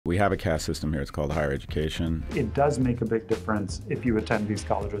We have a caste system here. It's called higher education. It does make a big difference if you attend these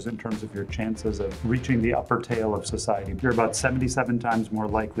colleges in terms of your chances of reaching the upper tail of society. You're about 77 times more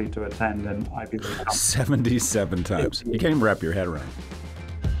likely to attend an Ivy League college. 77 times. You can't even wrap your head around.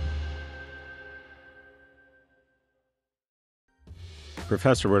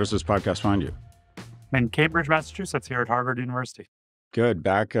 Professor, where does this podcast find you? In Cambridge, Massachusetts, here at Harvard University. Good.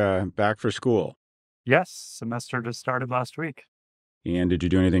 Back for school. Yes, semester just started last week. And did you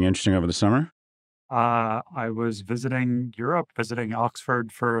do anything interesting over the summer? I was visiting Europe, visiting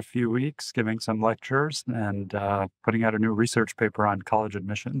Oxford for a few weeks, giving some lectures and putting out a new research paper on college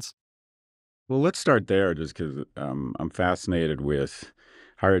admissions. Well, let's start there just because I'm fascinated with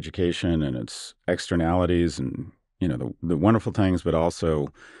higher education and its externalities and, the wonderful things, but also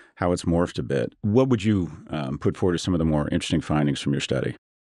how it's morphed a bit. What would you put forward as some of the more interesting findings from your study?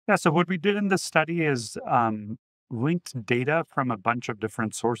 Yeah, so what we did in this study is linked data from a bunch of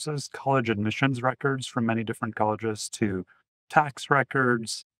different sources, college admissions records from many different colleges to tax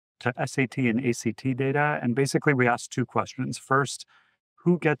records, to SAT and ACT data. And basically we asked two questions. First,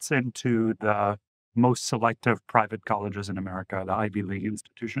 who gets into the most selective private colleges in America, the Ivy League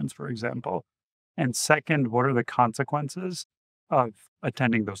institutions, for example? And second, what are the consequences of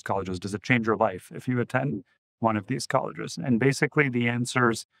attending those colleges? Does it change your life if you attend one of these colleges? And basically the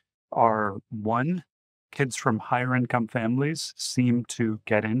answers are one, kids from higher income families seem to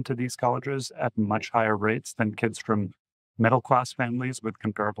get into these colleges at much higher rates than kids from middle class families with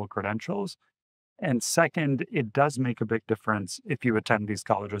comparable credentials. And second, it does make a big difference if you attend these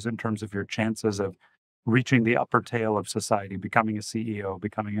colleges in terms of your chances of reaching the upper tail of society, becoming a CEO,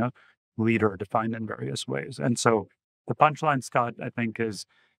 becoming a leader defined in various ways. And so the punchline, Scott, I think is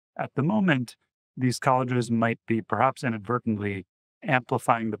at the moment, these colleges might be perhaps inadvertently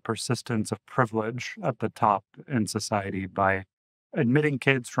amplifying the persistence of privilege at the top in society by admitting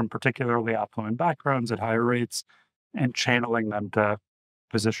kids from particularly affluent backgrounds at higher rates and channeling them to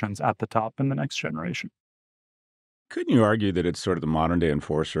positions at the top in the next generation. Couldn't you argue that it's sort of the modern day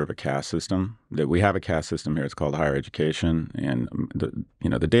enforcer of a caste system? That we have a caste system here. It's called higher education, and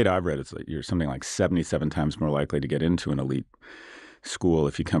the data I've read is that you're something like 77 times more likely to get into an elite school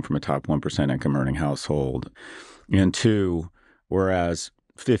if you come from a top 1% income earning household. And two, whereas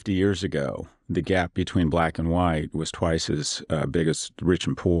 50 years ago, the gap between black and white was twice as big as rich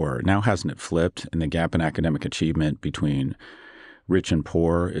and poor. Now, hasn't it flipped? And the gap in academic achievement between rich and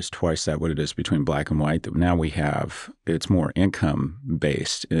poor is twice that what it is between black and white. That now it's more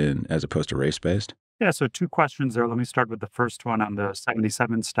income-based as opposed to race-based. Yeah, so two questions there. Let me start with the first one on the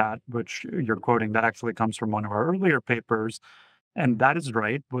 77 stat, which you're quoting. That actually comes from one of our earlier papers. And that is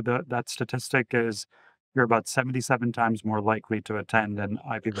right. That statistic is you're about 77 times more likely to attend an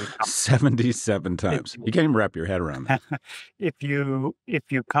Ivy League college. 77 times. You can't even wrap your head around that. If you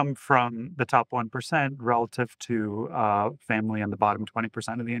come from the top 1% relative to family and the bottom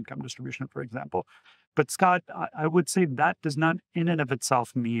 20% of the income distribution, for example. But Scott, I would say that does not in and of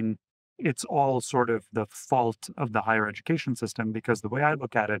itself mean it's all sort of the fault of the higher education system, because the way I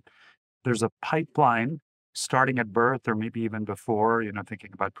look at it, there's a pipeline starting at birth or maybe even before,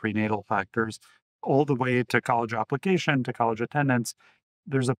 thinking about prenatal factors, all the way to college application, to college attendance.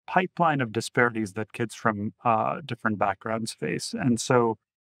 There's a pipeline of disparities that kids from different backgrounds face. And so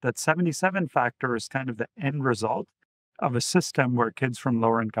that 77 factor is kind of the end result of a system where kids from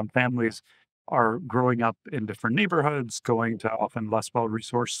lower income families are growing up in different neighborhoods, going to often less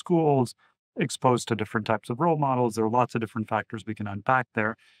well-resourced schools, exposed to different types of role models. There are lots of different factors we can unpack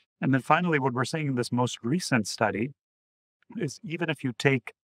there. And then finally, what we're seeing in this most recent study is even if you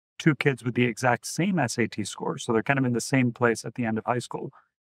take two kids with the exact same SAT score, so they're kind of in the same place at the end of high school,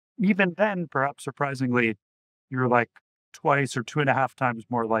 even then, perhaps surprisingly, you're like twice or 2.5 times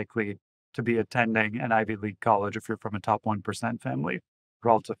more likely to be attending an Ivy League college if you're from a top 1% family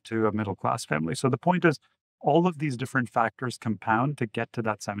relative to a middle class family. So the point is, all of these different factors compound to get to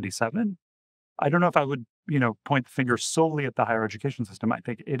that 77. I don't know if I would, point the finger solely at the higher education system. I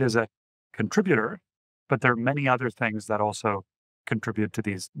think it is a contributor, but there are many other things that also contribute to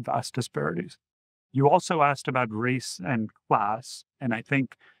these vast disparities. You also asked about race and class, and I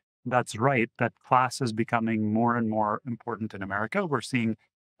think that's right, that class is becoming more and more important in America. We're seeing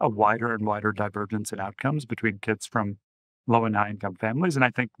a wider and wider divergence in outcomes between kids from low and high income families. And I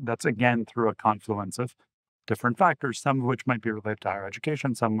think that's, again, through a confluence of different factors, some of which might be related to higher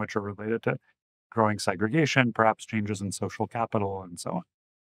education, some of which are related to growing segregation, perhaps changes in social capital, and so on.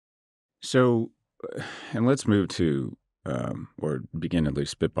 So, and let's move to, or begin at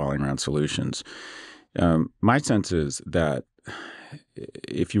least spitballing around solutions. My sense is that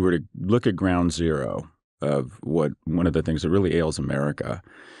if you were to look at ground zero of what one of the things that really ails America,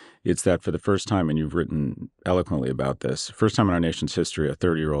 It's that for the first time, and you've written eloquently about this, first time in our nation's history, a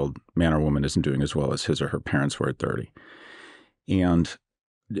 30-year-old man or woman isn't doing as well as his or her parents were at 30. And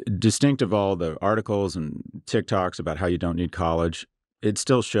distinct of all the articles and TikToks about how you don't need college, it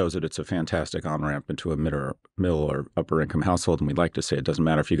still shows that it's a fantastic on-ramp into a middle or upper income household. And we'd like to say it doesn't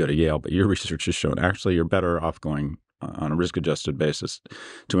matter if you go to Yale, but your research has shown actually you're better off going on a risk-adjusted basis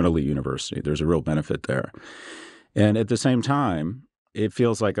to an elite university. There's a real benefit there. And at the same time, it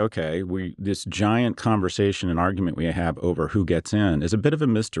feels like, okay, this giant conversation and argument we have over who gets in is a bit of a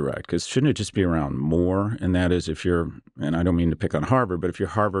misdirect, because shouldn't it just be around more? And that is, if you're, and I don't mean to pick on Harvard, but if you're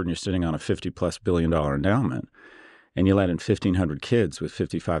Harvard and you're sitting on a $50+ billion endowment and you let in 1,500 kids with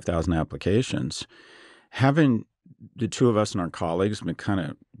 55,000 applications, having the two of us and our colleagues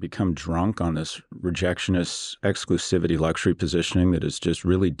become drunk on this rejectionist exclusivity luxury positioning that is just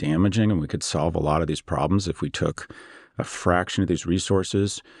really damaging, and we could solve a lot of these problems if we took a fraction of these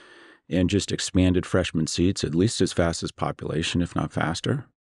resources and just expanded freshman seats at least as fast as population, if not faster?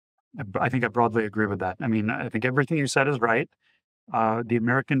 I think I broadly agree with that. I mean, I think everything you said is right. The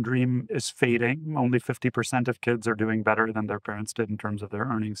American dream is fading. Only 50% of kids are doing better than their parents did in terms of their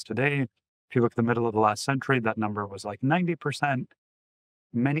earnings today. If you look at the middle of the last century, that number was like 90%.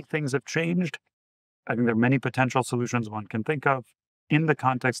 Many things have changed. I think there are many potential solutions one can think of. In the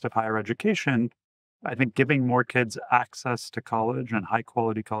context of higher education, I think giving more kids access to college, and high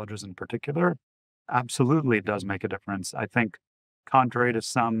quality colleges in particular, absolutely does make a difference. I think, contrary to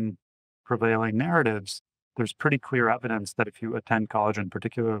some prevailing narratives, there's pretty clear evidence that if you attend college, and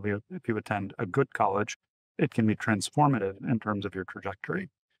particularly if you attend a good college, it can be transformative in terms of your trajectory.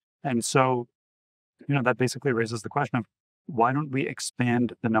 And so, that basically raises the question of, why don't we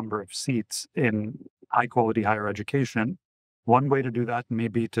expand the number of seats in high quality higher education? One way to do that may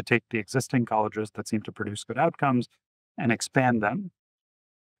be to take the existing colleges that seem to produce good outcomes and expand them.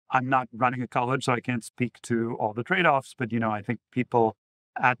 I'm not running a college, so I can't speak to all the trade-offs, but I think people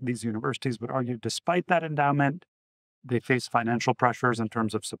at these universities would argue, despite that endowment, they face financial pressures in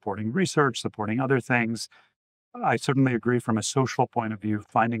terms of supporting research, supporting other things. I certainly agree from a social point of view,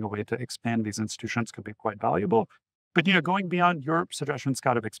 finding a way to expand these institutions could be quite valuable. But going beyond your suggestion,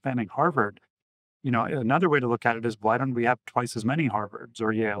 Scott, of expanding Harvard, another way to look at it is, why don't we have twice as many Harvards or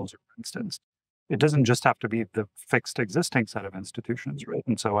Yales, for instance? It doesn't just have to be the fixed existing set of institutions, right?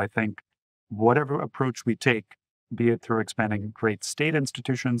 And so I think whatever approach we take, be it through expanding great state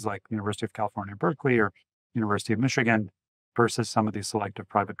institutions like the University of California, Berkeley, or University of Michigan, versus some of these selective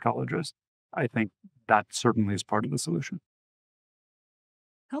private colleges, I think that certainly is part of the solution.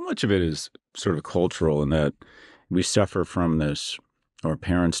 How much of it is sort of cultural in that we suffer from this, or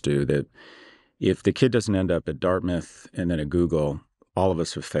parents do, that if the kid doesn't end up at Dartmouth and then at Google, all of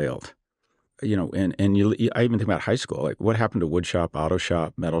us have failed? I even think about high school. Like, what happened to wood shop, auto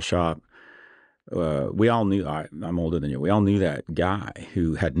shop, metal shop? We all knew, I'm older than you, we all knew that guy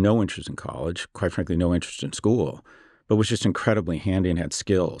who had no interest in college, quite frankly, no interest in school, but was just incredibly handy and had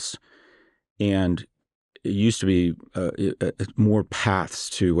skills. And it used to be more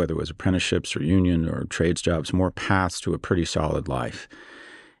paths to, whether it was apprenticeships or union or trades jobs, more paths to a pretty solid life.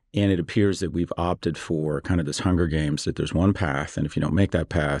 And it appears that we've opted for kind of this Hunger Games, that there's one path, and if you don't make that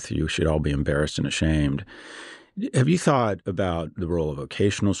path, you should all be embarrassed and ashamed. Have you thought about the role of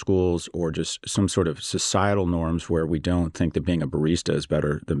vocational schools, or just some sort of societal norms where we don't think that being a barista is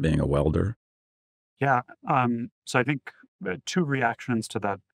better than being a welder? Yeah. So I think two reactions to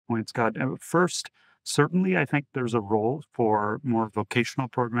that point, Scott. First, certainly I think there's a role for more vocational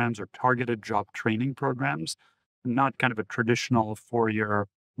programs or targeted job training programs, not kind of a traditional 4-year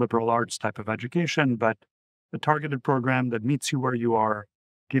liberal arts type of education, but a targeted program that meets you where you are,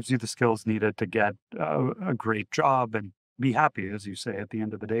 gives you the skills needed to get a great job and be happy, as you say, at the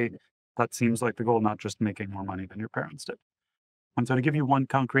end of the day. That seems like the goal, not just making more money than your parents did. And so, to give you one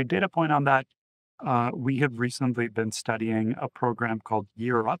concrete data point on that, we have recently been studying a program called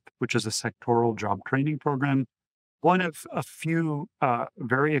Year Up, which is a sectoral job training program. One of a few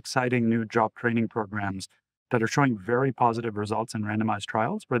very exciting new job training programs that are showing very positive results in randomized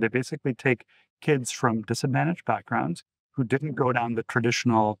trials, where they basically take kids from disadvantaged backgrounds who didn't go down the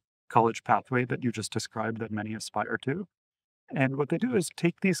traditional college pathway that you just described that many aspire to. And what they do is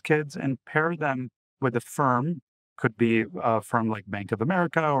take these kids and pair them with a firm, could be a firm like Bank of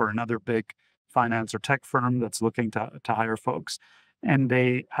America or another big finance or tech firm that's looking to hire folks. And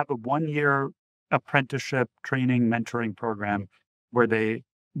they have a 1-year apprenticeship training mentoring program where they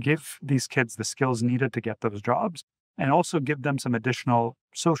give these kids the skills needed to get those jobs, and also give them some additional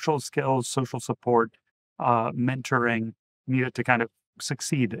social skills, social support, mentoring needed to kind of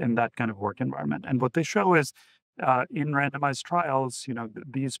succeed in that kind of work environment. And what they show is in randomized trials,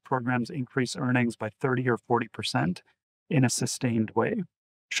 these programs increase earnings by 30 or 40% in a sustained way,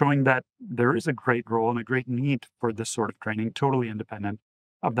 showing that there is a great role and a great need for this sort of training, totally independent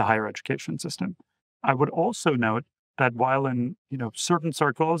of the higher education system. I would also note that while in certain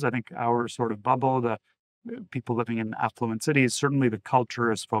circles, I think our sort of bubble, the people living in affluent cities, certainly the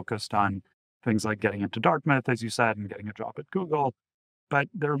culture is focused on things like getting into Dartmouth, as you said, and getting a job at Google. But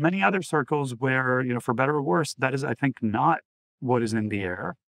there are many other circles where, for better or worse, that is, I think, not what is in the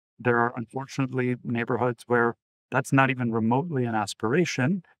air. There are unfortunately neighborhoods where that's not even remotely an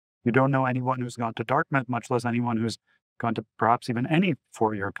aspiration. You don't know anyone who's gone to Dartmouth, much less anyone who's gone to perhaps even any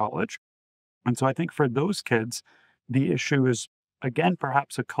four-year college. And so I think for those kids, the issue is, again,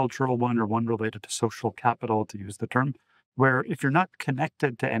 perhaps a cultural one or one related to social capital, to use the term, where if you're not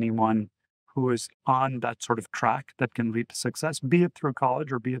connected to anyone who is on that sort of track that can lead to success, be it through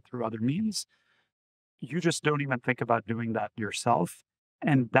college or be it through other means, you just don't even think about doing that yourself.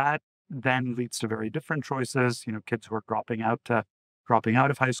 And that then leads to very different choices. Kids who are dropping out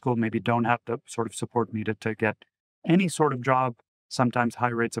of high school maybe don't have the sort of support needed to get any sort of job, sometimes high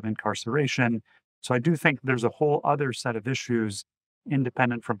rates of incarceration. So I do think there's a whole other set of issues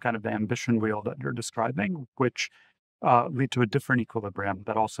independent from kind of the ambition wheel that you're describing, which lead to a different equilibrium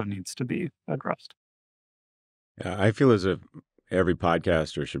that also needs to be addressed. I feel as if every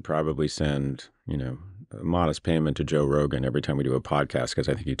podcaster should probably send, a modest payment to Joe Rogan every time we do a podcast, because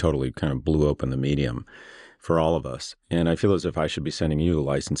I think he totally kind of blew open the medium for all of us. And I feel as if I should be sending you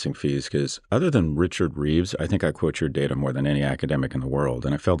licensing fees because other than Richard Reeves, I think I quote your data more than any academic in the world.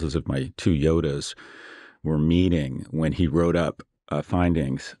 And I felt as if my two Yodas were meeting when he wrote up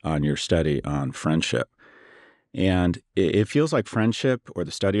findings on your study on friendship. And it feels like friendship or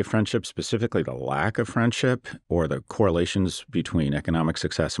the study of friendship, specifically the lack of friendship or the correlations between economic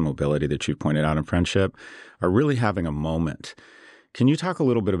success and mobility that you pointed out in friendship are really having a moment. Can you talk a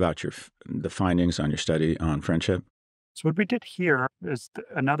little bit about the findings on your study on friendship? So what we did here is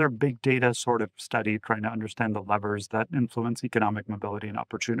another big data sort of study trying to understand the levers that influence economic mobility and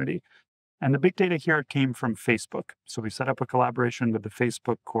opportunity. And the big data here came from Facebook. So we set up a collaboration with the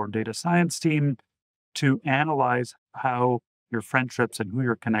Facebook core data science team to analyze how your friendships and who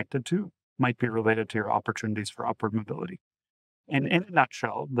you're connected to might be related to your opportunities for upward mobility. And in a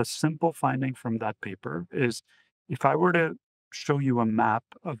nutshell, the simple finding from that paper is if I were to show you a map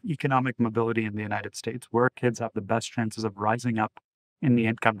of economic mobility in the United States, where kids have the best chances of rising up in the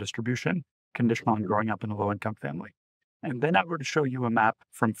income distribution, conditional on growing up in a low income family. And then I were to show you a map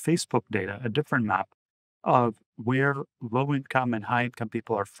from Facebook data, a different map of where low income and high income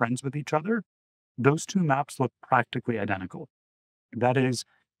people are friends with each other, those two maps look practically identical. That is,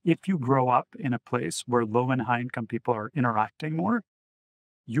 if you grow up in a place where low and high income people are interacting more,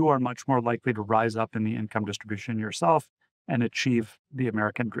 you are much more likely to rise up in the income distribution yourself and achieve the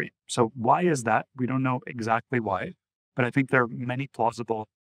American dream. So why is that? We don't know exactly why, but I think there are many plausible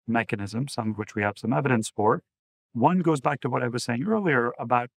mechanisms, some of which we have some evidence for. One goes back to what I was saying earlier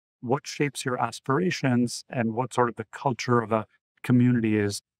about what shapes your aspirations and what sort of the culture of a community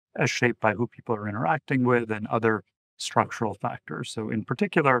is as shaped by who people are interacting with and other structural factors. So in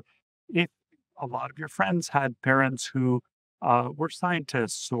particular, if a lot of your friends had parents who were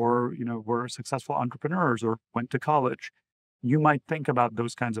scientists or were successful entrepreneurs or went to college, you might think about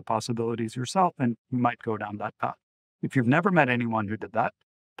those kinds of possibilities yourself and you might go down that path. If you've never met anyone who did that,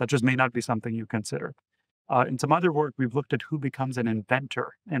 that just may not be something you consider. In some other work, we've looked at who becomes an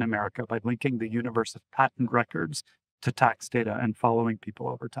inventor in America by linking the universe of patent records to tax data and following people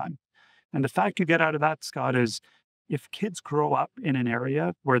over time. And the fact you get out of that, Scott, is if kids grow up in an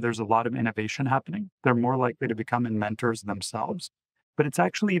area where there's a lot of innovation happening, they're more likely to become inventors themselves. But it's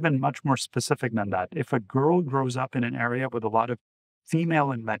actually even much more specific than that. If a girl grows up in an area with a lot of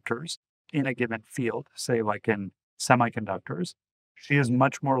female inventors in a given field, say like in semiconductors, she is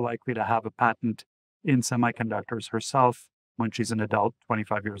much more likely to have a patent in semiconductors herself when she's an adult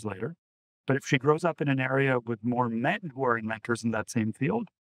 25 years later. But if she grows up in an area with more men who are inventors in that same field,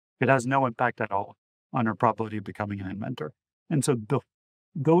 it has no impact at all on her probability of becoming an inventor. And so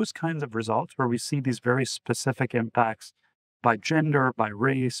those kinds of results where we see these very specific impacts by gender, by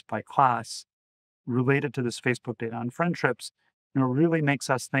race, by class, related to this Facebook data on friendships, really makes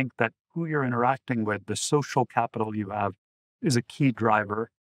us think that who you're interacting with, the social capital you have, is a key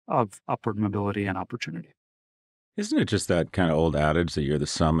driver of upward mobility and opportunity. Isn't it just that kind of old adage that you're the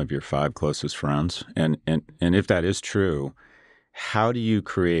sum of your five closest friends? And if that is true, how do you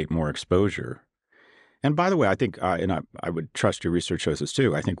create more exposure? And by the way, I think, I would trust your research shows this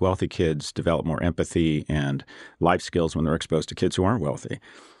too. I think wealthy kids develop more empathy and life skills when they're exposed to kids who aren't wealthy.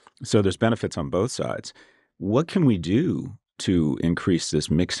 So there's benefits on both sides. what can we do to increase this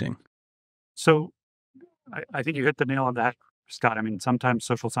mixing? So I think you hit the nail on that, Scott. I mean, sometimes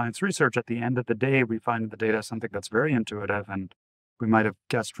social science research, at the end of the day, we find the data something that's very intuitive and we might have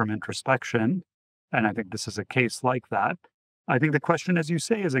guessed from introspection. And I think this is a case like that. I think the question, as you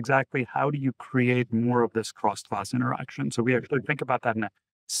say, is exactly how do you create more of this cross-class interaction? So we actually think about that in a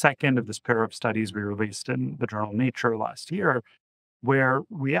second of this pair of studies we released in the journal Nature last year, where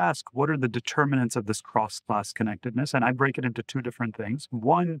we ask what are the determinants of this cross-class connectedness? And I break it into two different things.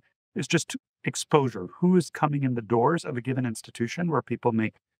 One is just exposure. Who is coming in the doors of a given institution where people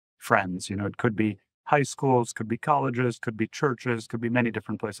make friends? It could be high schools, could be colleges, could be churches, could be many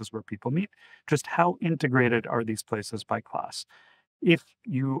different places where people meet. Just how integrated are these places by class? If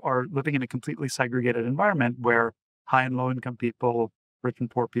you are living in a completely segregated environment where high and low income people, rich and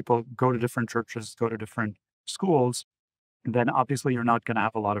poor people go to different churches, go to different schools, then obviously you're not going to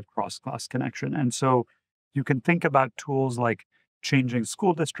have a lot of cross-class connection. And so you can think about tools like changing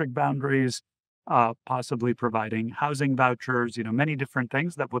school district boundaries, possibly providing housing vouchers, many different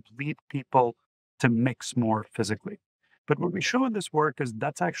things that would lead people to mix more physically. But what we show in this work is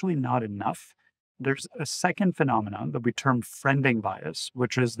that's actually not enough. There's a second phenomenon that we term friending bias,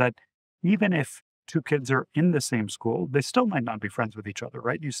 which is that even if two kids are in the same school, they still might not be friends with each other,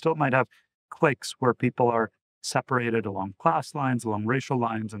 right? You still might have cliques where people are separated along class lines, along racial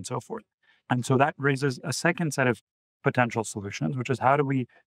lines, and so forth. And so that raises a second set of potential solutions, which is how do we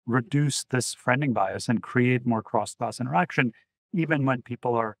reduce this friending bias and create more cross-class interaction, even when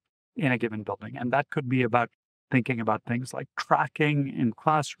people are in a given building. And that could be about thinking about things like tracking in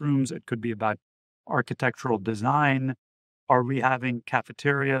classrooms. It could be about architectural design. Are we having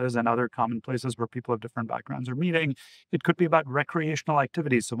cafeterias and other common places where people of different backgrounds are meeting? It could be about recreational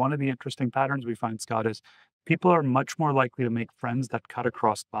activities. So one of the interesting patterns we find, Scott, is people are much more likely to make friends that cut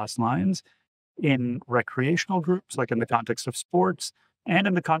across class lines in recreational groups, like in the context of sports, and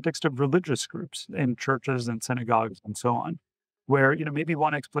in the context of religious groups, in churches and synagogues and so on, where, maybe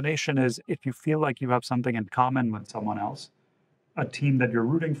one explanation is if you feel like you have something in common with someone else, a team that you're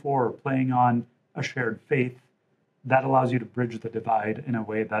rooting for or playing on, a shared faith, that allows you to bridge the divide in a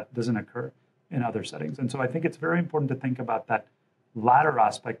way that doesn't occur in other settings. And so I think it's very important to think about that latter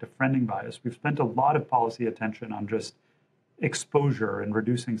aspect of friending bias. We've spent a lot of policy attention on just exposure and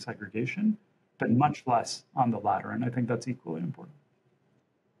reducing segregation, but much less on the latter. And I think that's equally important.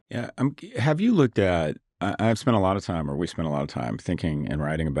 Yeah, have you looked at? I've spent a lot of time, or we spent a lot of time, thinking and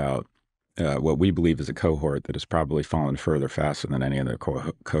writing about what we believe is a cohort that has probably fallen further faster than any other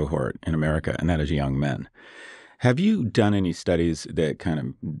cohort in America, and that is young men. Have you done any studies that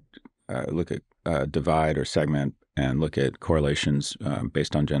kind of look at divide or segment and look at correlations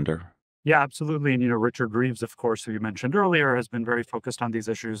based on gender? Yeah, absolutely. And, Richard Reeves, of course, who you mentioned earlier, has been very focused on these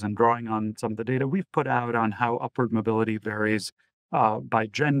issues and drawing on some of the data we've put out on how upward mobility varies by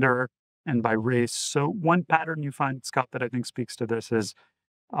gender and by race. So one pattern you find, Scott, that I think speaks to this is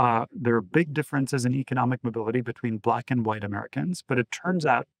there are big differences in economic mobility between Black and white Americans, but it turns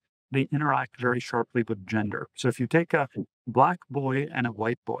out they interact very sharply with gender. So if you take a Black boy and a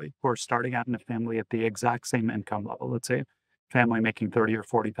white boy who are starting out in a family at the exact same income level, let's say a family making $30,000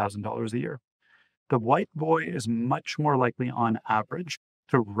 or $40,000 a year, the white boy is much more likely on average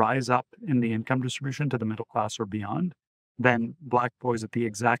to rise up in the income distribution to the middle class or beyond than Black boys at the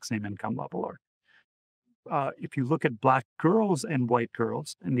exact same income level are. If you look at Black girls and white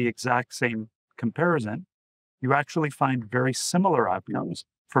girls in the exact same comparison, you actually find very similar outcomes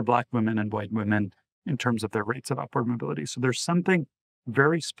for Black women and white women in terms of their rates of upward mobility. So there's something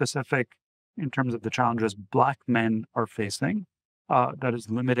very specific in terms of the challenges Black men are facing that is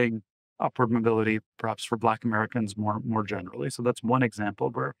limiting upward mobility, perhaps for Black Americans more generally. So that's one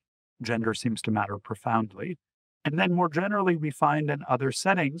example where gender seems to matter profoundly. And then more generally, we find in other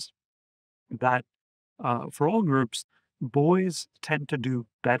settings that for all groups, boys tend to do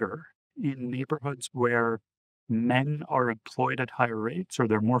better in neighborhoods where men are employed at higher rates or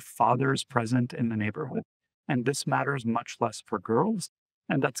there are more fathers present in the neighborhood. And this matters much less for girls.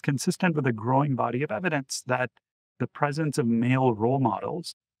 And that's consistent with a growing body of evidence that the presence of male role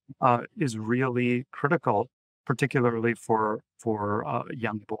models is really critical, particularly for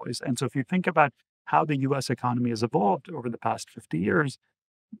young boys. And so if you think about how the US economy has evolved over the past 50 years,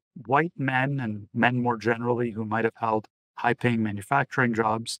 white men and men more generally who might have held high-paying manufacturing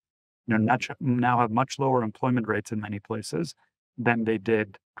jobs, now have much lower employment rates in many places than they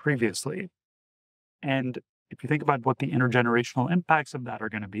did previously. And if you think about what the intergenerational impacts of that are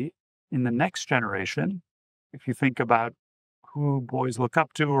going to be in the next generation, if you think about who boys look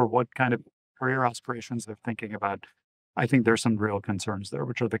up to or what kind of career aspirations they're thinking about, I think there's some real concerns there,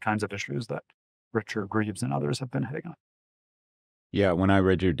 which are the kinds of issues that Richard Greaves and others have been hitting on. Yeah, when I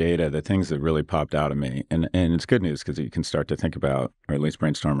read your data, the things that really popped out at me, and it's good news because you can start to think about, or at least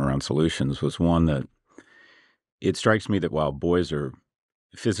brainstorm around solutions, was one that it strikes me that while boys are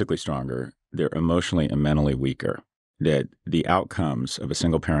physically stronger, they're emotionally and mentally weaker. That the outcomes of a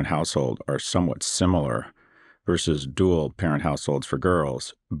single parent household are somewhat similar versus dual parent households for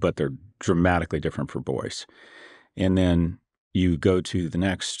girls, but they're dramatically different for boys. And then you go to the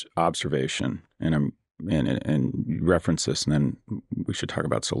next observation, and you reference this, and then we should talk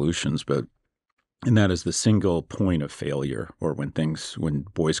about solutions, and that is the single point of failure, or when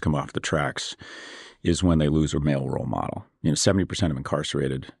boys come off the tracks, is when they lose a male role model. 70%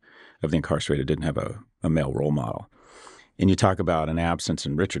 of the incarcerated didn't have a male role model. And you talk about an absence,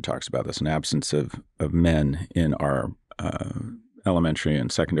 and Richard talks about this, an absence of men in our elementary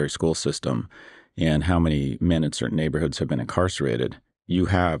and secondary school system, and how many men in certain neighborhoods have been incarcerated. You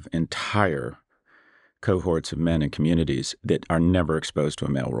have entire cohorts of men in communities that are never exposed to a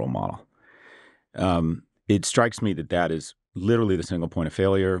male role model. It strikes me that that is literally the single point of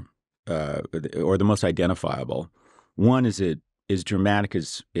failure, or the most identifiable. One, is it as dramatic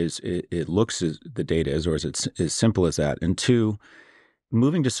as it looks as the data is, or is it as simple as that? And two,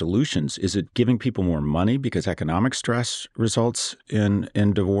 moving to solutions, is it giving people more money because economic stress results in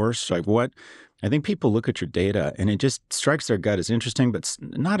divorce? Like what? I think people look at your data and it just strikes their gut as interesting, but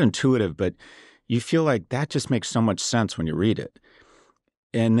not intuitive, but you feel like that just makes so much sense when you read it.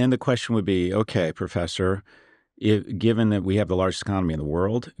 And then the question would be, okay, Professor, given that we have the largest economy in the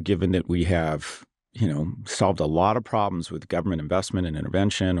world, given that we have, solved a lot of problems with government investment and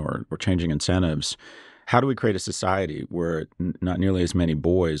intervention, or changing incentives, how do we create a society where not nearly as many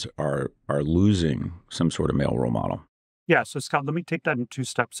boys are losing some sort of male role model? Yeah. So, Scott, let me take that in two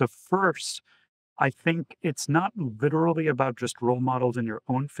steps. So, first, I think it's not literally about just role models in your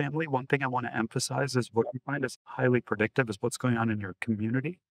own family. One thing I want to emphasize is what you find is highly predictive is what's going on in your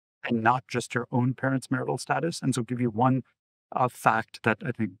community and not just your own parents' marital status. And so, give you one fact that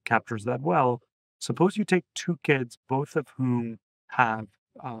I think captures that well. Suppose you take two kids, both of whom have,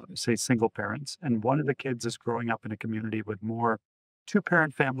 say, single parents, and one of the kids is growing up in a community with more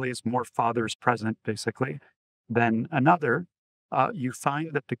two-parent families, more fathers present, basically, than another. You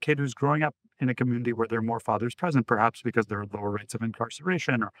find that the kid who's growing up in a community where there are more fathers present, perhaps because there are lower rates of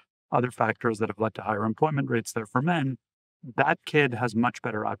incarceration or other factors that have led to higher employment rates there for men, that kid has much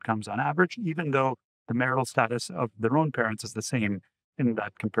better outcomes on average, even though the marital status of their own parents is the same in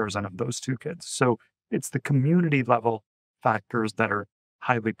that comparison of those two kids. So it's the community level factors that are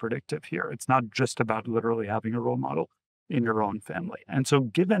highly predictive here. It's not just about literally having a role model in your own family. And so,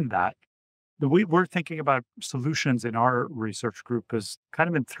 given that, the way we're thinking about solutions in our research group is kind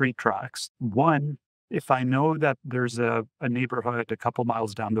of in three tracks. One, if I know that there's a neighborhood a couple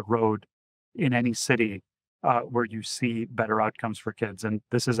miles down the road in any city where you see better outcomes for kids, and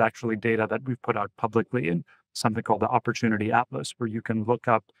this is actually data that we've put out publicly in something called the Opportunity Atlas, where you can look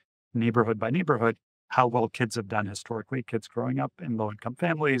up neighborhood by neighborhood how well kids have done historically, kids growing up in low income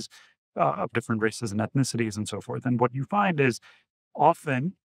families of different races and ethnicities and so forth. And what you find is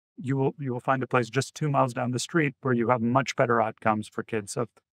often you will find a place just 2 miles down the street where you have much better outcomes for kids of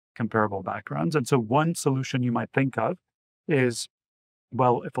comparable backgrounds. And so one solution you might think of is,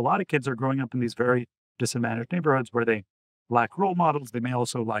 well, if a lot of kids are growing up in these very disadvantaged neighborhoods where they lack role models, they may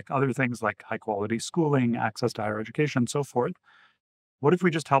also lack other things like high quality schooling, access to higher education, and so forth. What if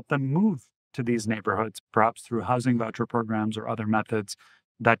we just help them move to these neighborhoods, perhaps through housing voucher programs or other methods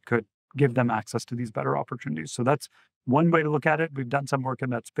that could give them access to these better opportunities? So that's one way to look at it. We've done some work in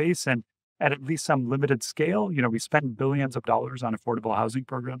that space, and at least some limited scale, we spend billions of dollars on affordable housing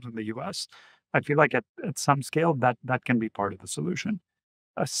programs in the US. I feel like at some scale that can be part of the solution.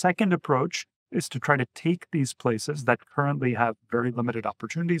 A second approach is to try to take these places that currently have very limited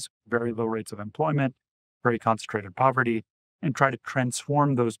opportunities, very low rates of employment, very concentrated poverty, and try to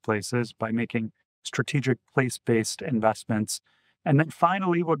transform those places by making strategic place-based investments. And then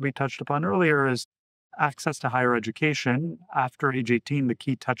finally, what we touched upon earlier is access to higher education. After age 18, the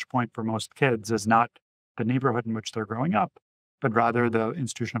key touch point for most kids is not the neighborhood in which they're growing up, but rather the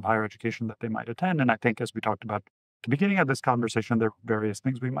institution of higher education that they might attend. And I think, as we talked about at the beginning of this conversation, there are various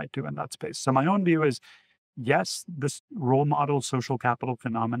things we might do in that space. So my own view is, yes, this role model social capital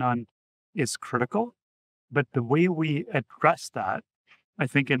phenomenon is critical, but the way we address that, I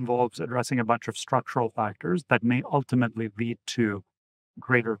think, involves addressing a bunch of structural factors that may ultimately lead to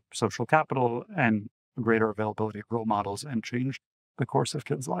greater social capital and greater availability of role models and change the course of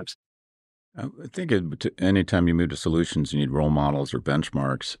kids' lives. I think anytime you move to solutions, you need role models or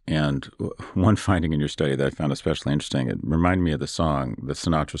benchmarks. And one finding in your study that I found especially interesting, it reminded me of the song, the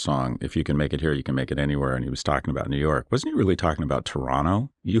Sinatra song, "If you can make it here, you can make it anywhere." And he was talking about New York. Wasn't he really talking about Toronto?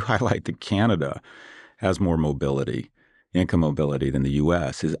 You highlight that Canada has more mobility, income mobility than the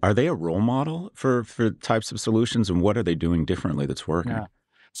U.S. Are they a role model for types of solutions? And what are they doing differently that's working? Yeah.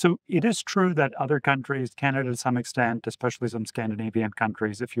 So it is true that other countries, Canada to some extent, especially some Scandinavian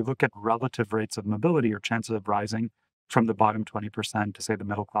countries, if you look at relative rates of mobility or chances of rising from the bottom 20% to say the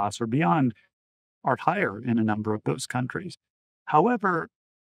middle class or beyond, are higher in a number of those countries. However,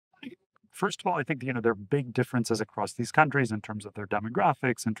 first of all, I think there are big differences across these countries in terms of their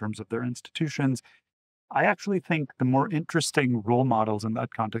demographics, in terms of their institutions. I actually think the more interesting role models in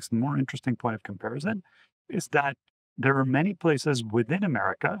that context, the more interesting point of comparison is that there are many places within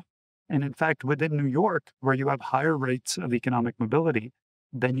America, and in fact within New York, where you have higher rates of economic mobility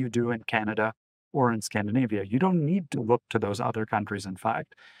than you do in Canada or in Scandinavia. You don't need to look to those other countries, in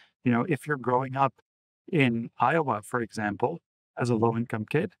fact. If you're growing up in Iowa, for example, as a low income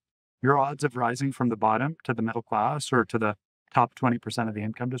kid, your odds of rising from the bottom to the middle class or to the top 20% of the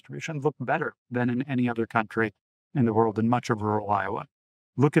income distribution look better than in any other country in the world in much of rural Iowa.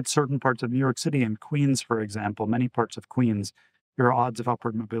 Look at certain parts of New York City and Queens, for example, many parts of Queens, your odds of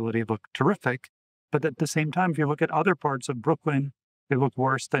upward mobility look terrific. But at the same time, if you look at other parts of Brooklyn, they look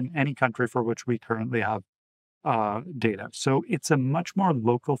worse than any country for which we currently have data. So it's a much more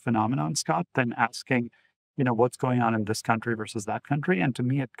local phenomenon, Scott, than asking, what's going on in this country versus that country. And to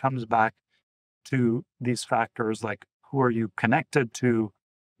me, it comes back to these factors like who are you connected to?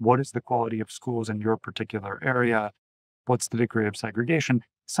 What is the quality of schools in your particular area? What's the degree of segregation?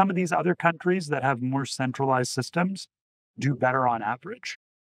 Some of these other countries that have more centralized systems do better on average,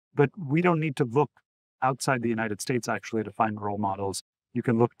 but we don't need to look outside the United States actually to find role models. You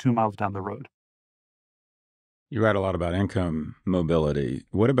can look 2 miles down the road. You write a lot about income mobility.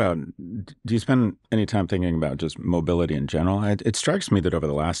 What about, do you spend any time thinking about just mobility in general? It strikes me that over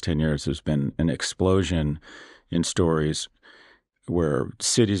the last 10 years, there's been an explosion in stories where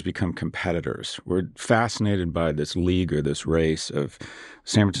cities become competitors. We're fascinated by this league or this race of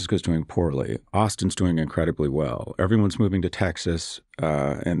San Francisco's doing poorly, Austin's doing incredibly well. Everyone's moving to Texas,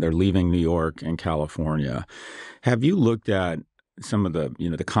 and they're leaving New York and California. Have you looked at some of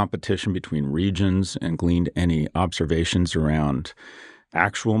the competition between regions and gleaned any observations around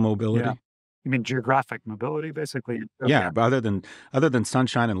actual Yeah. mobility? You mean geographic mobility, basically? Yeah, Yeah. but other than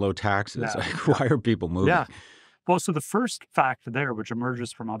sunshine and low taxes, Yeah. like Yeah. why are people Yeah. moving? Well, so the first fact there, which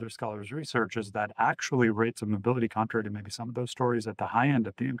emerges from other scholars' research, is that actually rates of mobility, contrary to maybe some of those stories at the high end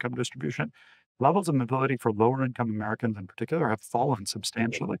of the income distribution, levels of mobility for lower income Americans in particular have fallen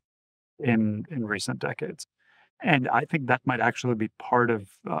substantially in recent decades. And I think that might actually be part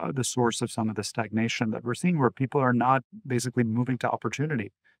of the source of some of the stagnation that we're seeing, where people are not basically moving to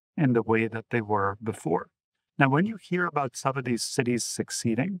opportunity in the way that they were before. Now, when you hear about some of these cities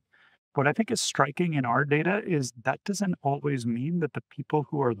succeeding, what I think is striking in our data is that doesn't always mean that the people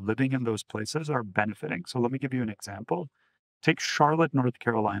who are living in those places are benefiting. So let me give you an example. Take Charlotte, North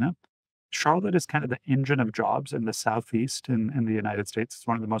Carolina. Charlotte is kind of the engine of jobs in the Southeast in the United States. It's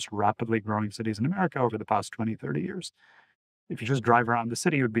one of the most rapidly growing cities in America over the past 20, 30 years. If you just drive around the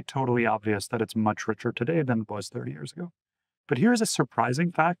city, it would be totally obvious that it's much richer today than it was 30 years ago. But here's a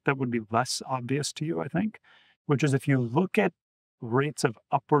surprising fact that would be less obvious to you, I think, which is if you look at rates of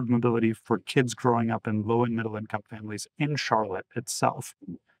upward mobility for kids growing up in low and middle income families in Charlotte itself,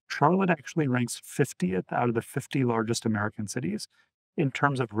 Charlotte actually ranks 50th out of the 50 largest American cities in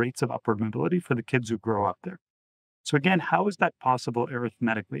terms of rates of upward mobility for the kids who grow up there. So again, how is that possible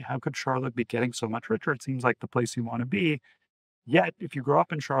arithmetically? How could Charlotte be getting so much richer? It seems like the place you want to be. Yet, if you grow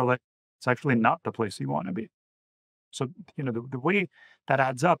up in Charlotte, it's actually not the place you want to be. So, the way that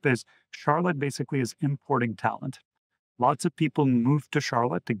adds up is Charlotte basically is importing talent. Lots of people move to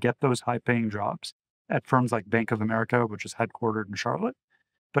Charlotte to get those high paying jobs at firms like Bank of America, which is headquartered in Charlotte.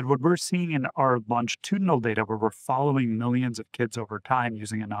 But what we're seeing in our longitudinal data, where we're following millions of kids over time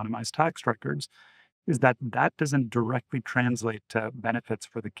using anonymized tax records, is that that doesn't directly translate to benefits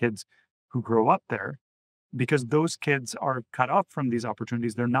for the kids who grow up there because those kids are cut off from these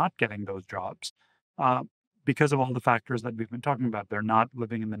opportunities. They're not getting those jobs uh, because of all the factors that we've been talking about. They're not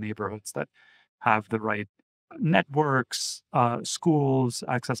living in the neighborhoods that have the right networks, schools,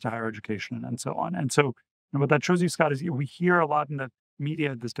 access to higher education, and so on. And so, what that shows you, Scott, is we hear a lot in the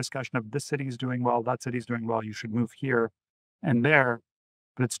media this discussion of this city is doing well, that city is doing well, you should move here and there.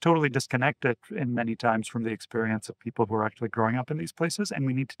 But it's totally disconnected in many times from the experience of people who are actually growing up in these places. And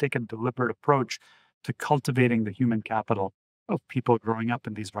we need to take a deliberate approach to cultivating the human capital of people growing up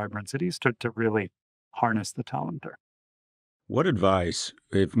in these vibrant cities to really harness the talent there. What advice,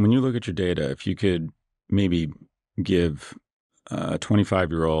 if when you look at your data, if you could maybe give a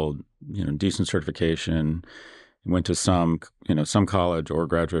 25-year-old, decent certification, went to some college or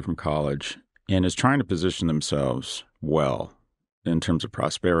graduated from college, and is trying to position themselves well in terms of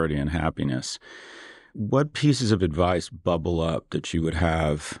prosperity and happiness, what pieces of advice bubble up that you would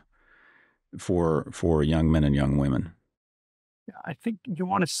have for young men and young women? I think you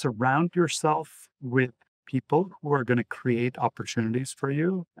want to surround yourself with people who are going to create opportunities for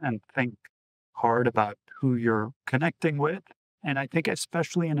you and think hard about who you're connecting with. And I think,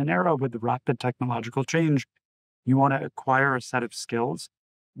 especially in an era with rapid technological change, you want to acquire a set of skills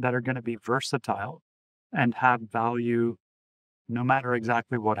that are going to be versatile and have value no matter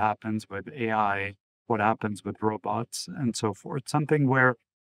exactly what happens with AI, what happens with robots, and so forth. Something where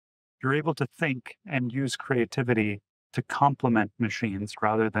you're able to think and use creativity to complement machines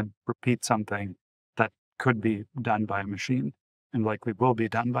rather than repeat something that could be done by a machine and likely will be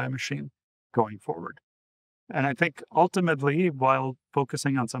done by a machine going forward. And I think ultimately, while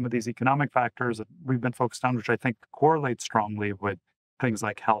focusing on some of these economic factors that we've been focused on, which I think correlate strongly with things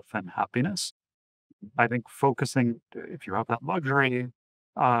like health and happiness, I think focusing, if you have that luxury,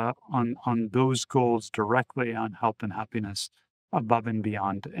 on those goals directly on health and happiness above and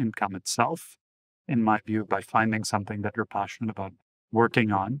beyond income itself, in my view, by finding something that you're passionate about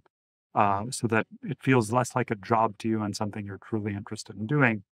working on, so that it feels less like a job to you and something you're truly interested in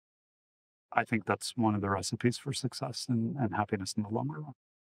doing. I think that's one of the recipes for success and happiness in the long run.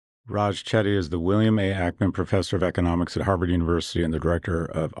 Raj Chetty is the William A. Ackman Professor of Economics at Harvard University and the Director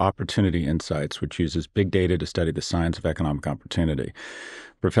of Opportunity Insights, which uses big data to study the science of economic opportunity.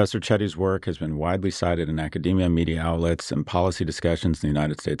 Professor Chetty's work has been widely cited in academia, media outlets, and policy discussions in the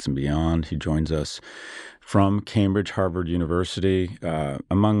United States and beyond. He joins us from Cambridge, Harvard University.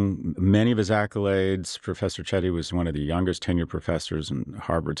 Among many of his accolades, Professor Chetty was one of the youngest tenured professors in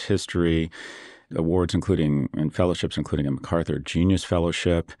Harvard's history. Awards and fellowships, including a MacArthur Genius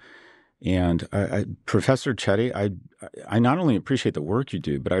Fellowship. And Professor Chetty, I not only appreciate the work you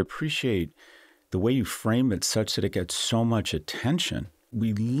do, but I appreciate the way you frame it such that it gets so much attention.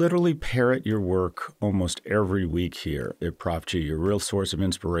 We literally parrot your work almost every week here at Prof G. You're a real source of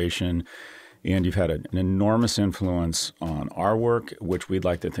inspiration, and you've had an enormous influence on our work, which we'd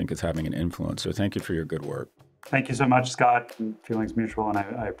like to think is having an influence. So thank you for your good work. Thank you so much, Scott. Feelings mutual, and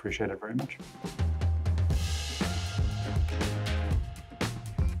I appreciate it very much.